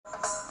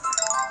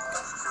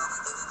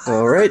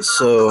Alright,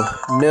 so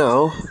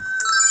now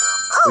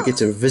we get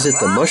to visit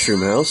the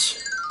mushroom house.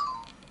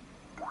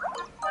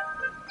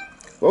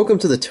 Welcome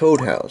to the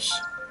Toad House.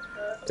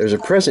 There's a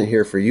present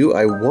here for you.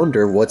 I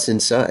wonder what's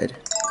inside.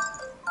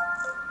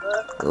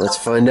 Well, let's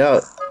find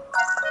out.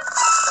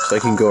 So I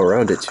can go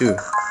around it too.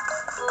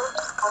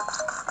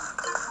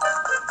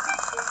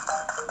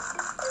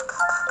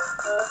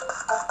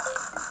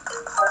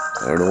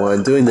 I don't know why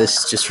I'm doing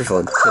this, just for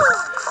fun.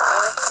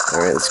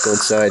 Alright, let's go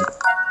inside.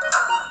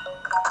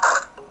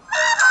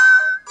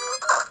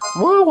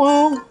 Wow,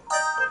 wow.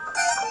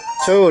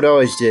 Toad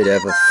always did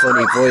have a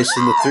funny voice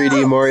in the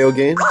 3D Mario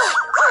games.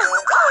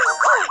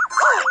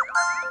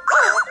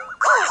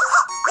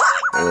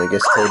 And I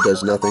guess Toad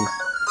does nothing.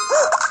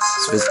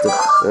 Let's visit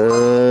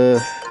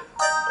the...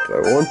 do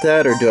I want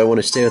that, or do I want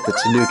to stay with the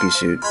Tanuki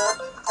suit?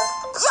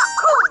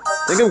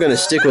 I think I'm going to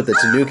stick with the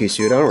Tanuki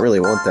suit. I don't really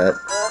want that.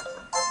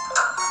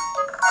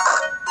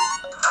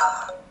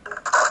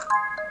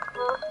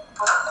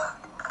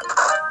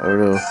 I don't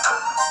know.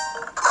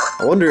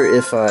 I wonder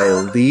if I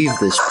leave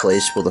this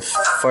place, will the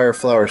fire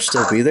flower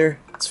still be there?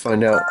 Let's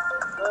find out.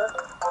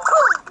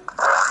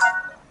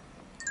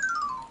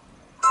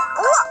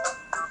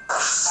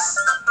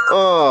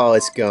 Oh,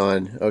 it's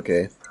gone.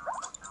 Okay.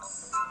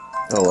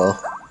 Oh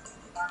well.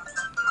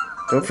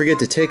 Don't forget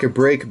to take a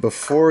break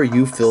before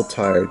you feel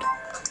tired.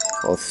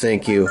 Oh,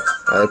 thank you.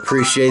 I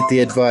appreciate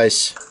the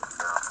advice.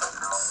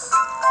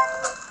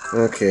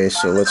 Okay,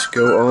 so let's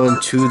go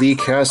on to the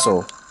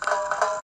castle.